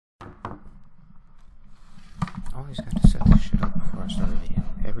always have to set this shit up before I start a video.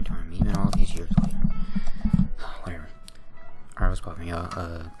 Every time, even all these years later. Whatever. Alright, what's poppin',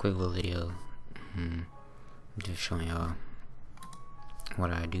 y'all? Quick little video. Just showing y'all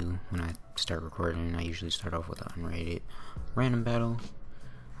what I do when I start recording. I usually start off with an unrated random battle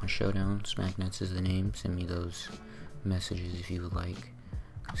on Showdown. SmackNuttz is the name. Send me those messages if you would like.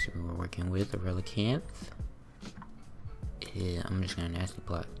 Let's see who we're working with. A Relicanth. Yeah, I'm just gonna nasty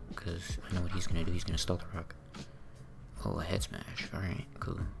block because I know what he's gonna do. He's gonna stealth the rock. Oh, a head smash. Alright,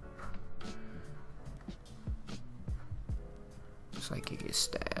 cool. Psychic is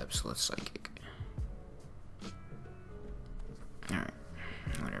stab, so let's psychic. Alright,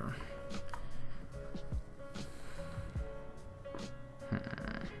 whatever. I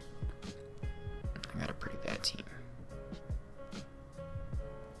got a pretty bad team.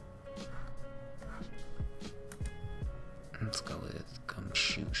 Let's go with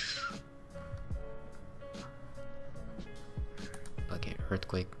Gumshoosh. Bucket,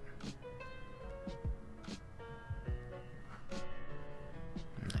 Earthquake.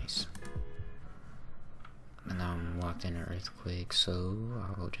 Nice. And now I'm locked in an Earthquake, so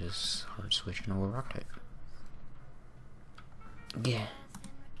I'll just hard switch into a Rock type. Yeah.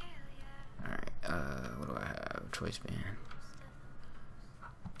 Alright, what do I have? Choice band.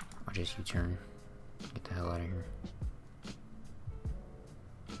 I'll just U-turn. Get the hell out of here.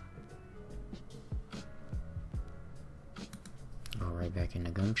 Go right back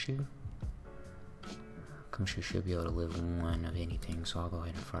into Gumshoe. Gumshoe should be able to live one of anything, so I'll go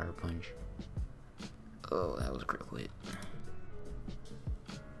ahead and Fire Punch. Oh, that was real quick.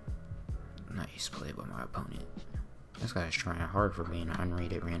 Nice play by my opponent. This guy's trying hard for being an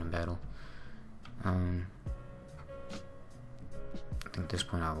unrated random battle. I think at this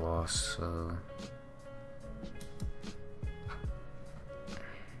point I lost, so...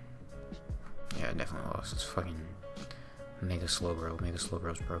 yeah, I definitely lost. It's fucking Mega Slowbro. Mega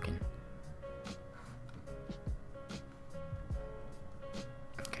Slowbro's broken.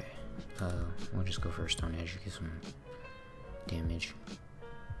 Okay. We'll just go for a Stone Edge to get some damage.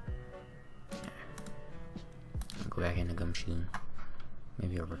 Yeah. I'll go back into Gumshoe.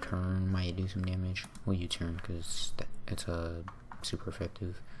 Maybe a return might do some damage. Well, U-turn, because it's super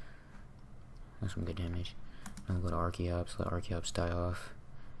effective. That's some good damage. Then we'll go to Archeops, let Archeops die off.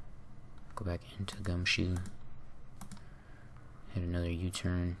 Go back into Gumshoe. Hit another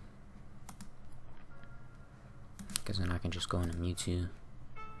U-turn. Because then I can just go into Mewtwo.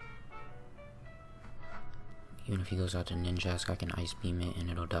 Even if he goes out to Ninjask, I can Ice Beam it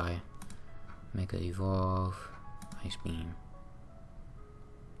and it'll die. Mega Evolve. Ice Beam.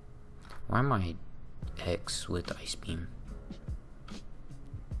 Why am I X with Ice Beam?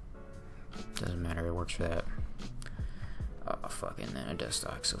 Doesn't matter, it works for that. Oh, fuck, and then a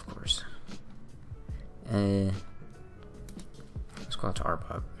Dustox, of course. Let's go out to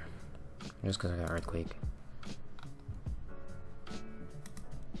Arbok. Just because I got Earthquake.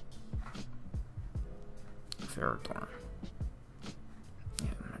 Ferrothorn.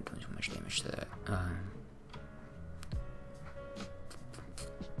 Yeah, I'm not doing too much damage to that.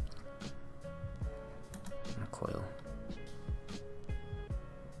 Coil.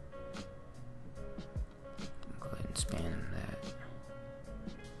 Go ahead and spam that.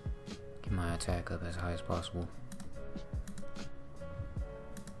 Get my attack up as high as possible.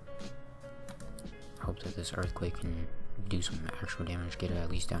 Hope that this Earthquake can do some actual damage, get it at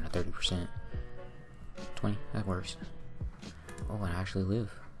least down to 30%. 20, that works. Oh, and I actually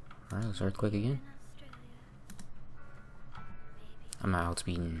live. Alright, let's Earthquake again. I'm not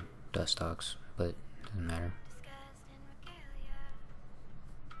outspeeding Dustox, but it doesn't matter.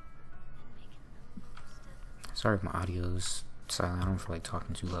 Sorry if my audio's silent, I don't feel like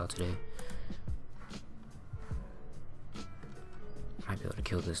talking too loud today. Might be able to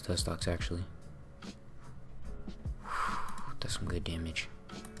kill this Dustox actually. That's some good damage.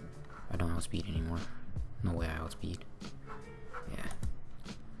 I don't outspeed anymore. No way I outspeed. Yeah.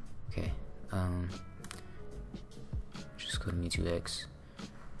 Okay. Just go to Mewtwo-X.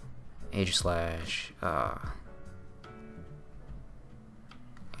 Age Slash. Yeah,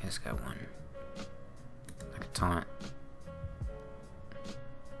 it's got one. Like a taunt.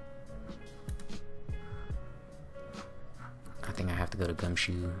 I think I have to go to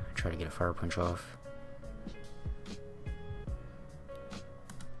Gumshoe, try to get a Fire Punch off.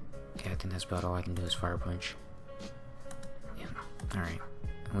 Okay, I think that's about all I can do is Fire Punch. Yeah, alright.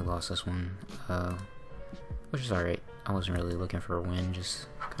 We lost this one, which is alright. I wasn't really looking for a win, just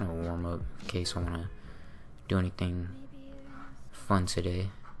kind of a warm-up in case I want to do anything fun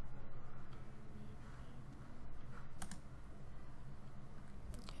today.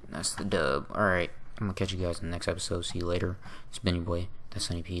 And that's the dub. Alright, I'm gonna catch you guys in the next episode. See you later. It's been your boy, that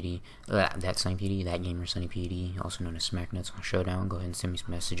Sunny PD, that gamer Sunny PD, also known as SmackNuttz on Showdown. Go ahead and send me some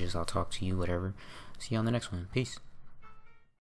messages. I'll talk to you, whatever. See you on the next one. Peace.